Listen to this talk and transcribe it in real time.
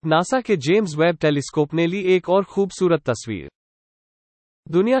NASA के James Webb telescope ने ली एक और खूबसूरत तस्वीर।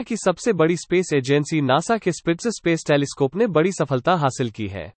 दुनिया की सबसे बड़ी स्पेस एजेंसी नासा के स्पिट्जर स्पेस टेलीस्कोप ने बड़ी सफलता हासिल की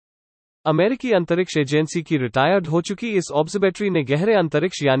है। अमेरिकी अंतरिक्ष एजेंसी की रिटायर्ड हो चुकी इस ऑब्जर्वेटरी ने गहरे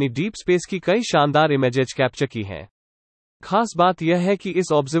अंतरिक्ष यानी डीप स्पेस की कई शानदार इमेजेज कैप्चर की हैं। खास बात यह है कि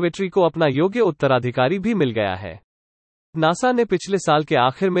इस ऑब्जर्वेटरी को अपना योग्य उत्तराधिकारी भी मिल गया है। नासा ने पिछले साल के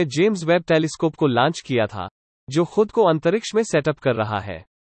आखिर में जेम्स वेब टेलीस्कोप को लॉन्च किया था, जो खुद को अंतरिक्ष में सेटअप कर रहा है।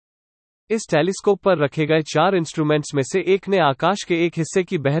 इस टेलीस्कोप पर रखे गए 4 इंस्ट्रूमेंट्स में से एक ने आकाश के एक हिस्से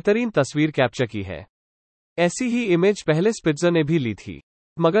की बेहतरीन तस्वीर कैप्चर की है। ऐसी ही इमेज पहले स्पिट्जर ने भी ली थी,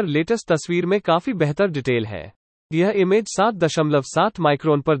 मगर लेटेस्ट तस्वीर में काफी बेहतर डिटेल है। यह इमेज 7.7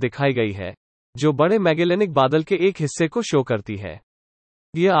 माइक्रोन पर दिखाई गई है, जो बड़े मैगेलेनिक बादल के एक हिस्से को शो करती है।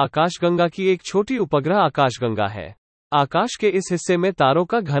 यह आकाशगंगा की एक छोटी उपग्रह आकाशगंगा है। आकाश के इस हिस्से में तारों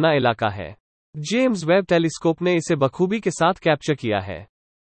का घना इलाका है। जेम्स वेब टेलीस्कोप ने इसे बखूबी के साथ कैप्चर किया है।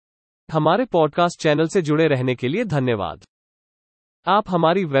 हमारे पॉडकास्ट चैनल से जुड़े रहने के लिए धन्यवाद। आप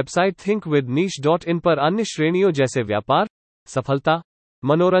हमारी वेबसाइट thinkwithniche.in पर अन्य श्रेणियों जैसे व्यापार, सफलता,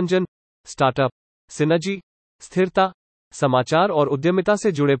 मनोरंजन, स्टार्टअप, सिनर्जी, स्थिरता, समाचार और उद्यमिता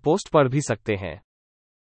से जुड़े पोस्ट पढ़ भी सकते हैं।